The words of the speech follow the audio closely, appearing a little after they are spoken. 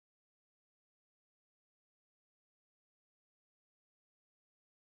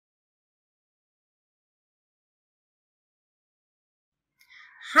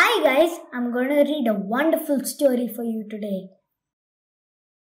Hi guys, I'm going to read a wonderful story for you today.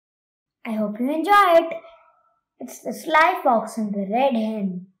 I hope you enjoy it. It's the Sly Fox and the Red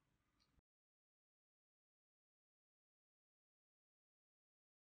Hen.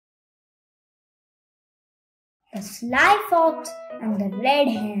 The Sly Fox and the Red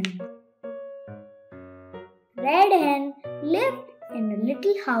Hen. Red Hen lived in a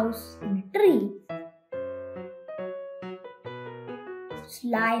little house in a tree.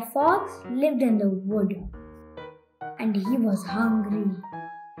 Sly Fox lived in the wood and he was hungry.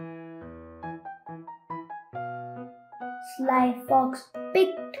 Sly Fox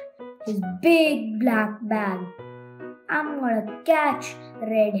picked his big black bag. I'm gonna catch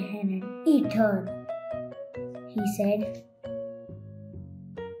Red Hen and eat her, he said.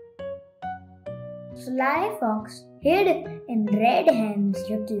 Sly Fox hid in Red Hen's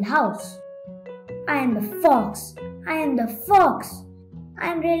little house. I am the fox. I am the fox.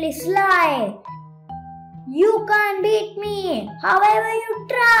 I'm really sly. You can't beat me, however you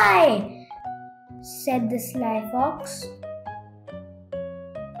try, said the Sly Fox.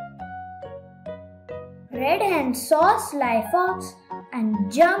 Red Hen saw Sly Fox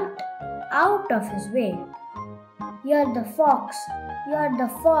and jumped out of his way. You're the fox. You're the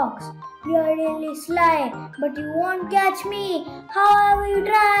fox. You're really sly, but you won't catch me, however you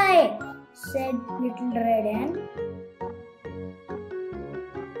try, said little Red Hen.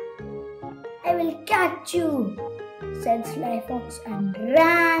 I will catch you, said Sly Fox and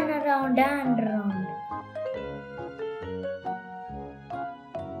ran around and around.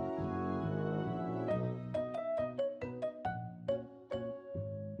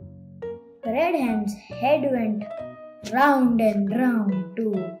 The Red Hen's head went round and round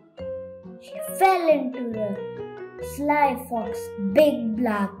too. She fell into the Sly Fox's big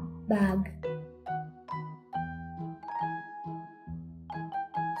black bag.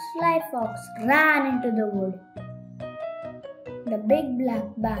 Sly Fox ran into the wood. The big black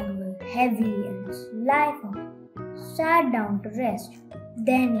bag was heavy and Sly Fox sat down to rest.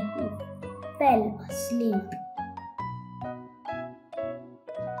 Then he fell asleep.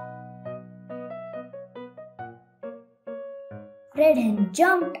 Red Hen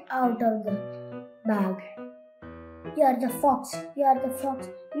jumped out of the bag. You're the fox, you're the fox,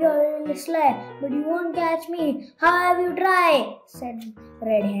 you're really sly, but you won't catch me, however you try, said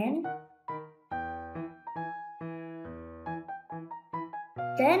Red Hen.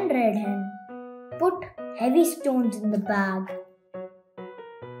 Then Red Hen put heavy stones in the bag.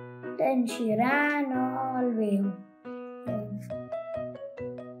 Then she ran all the way home.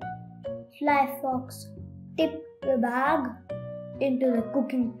 Sly Fox tipped the bag into the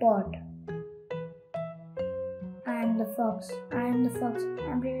cooking pot. I am the fox, I am the fox,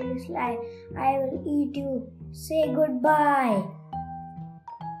 I am really sly, I will eat you, say goodbye.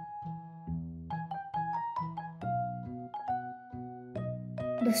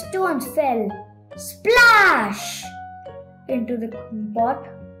 The stones fell, splash, into the cooking pot.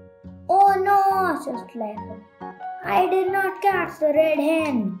 Oh no, said Sly Fox, I did not catch the Red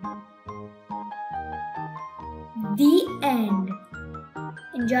Hen. The end.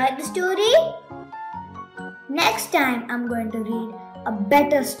 Enjoyed the story? Next time I'm going to read a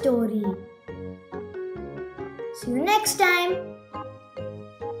better story. See you next time.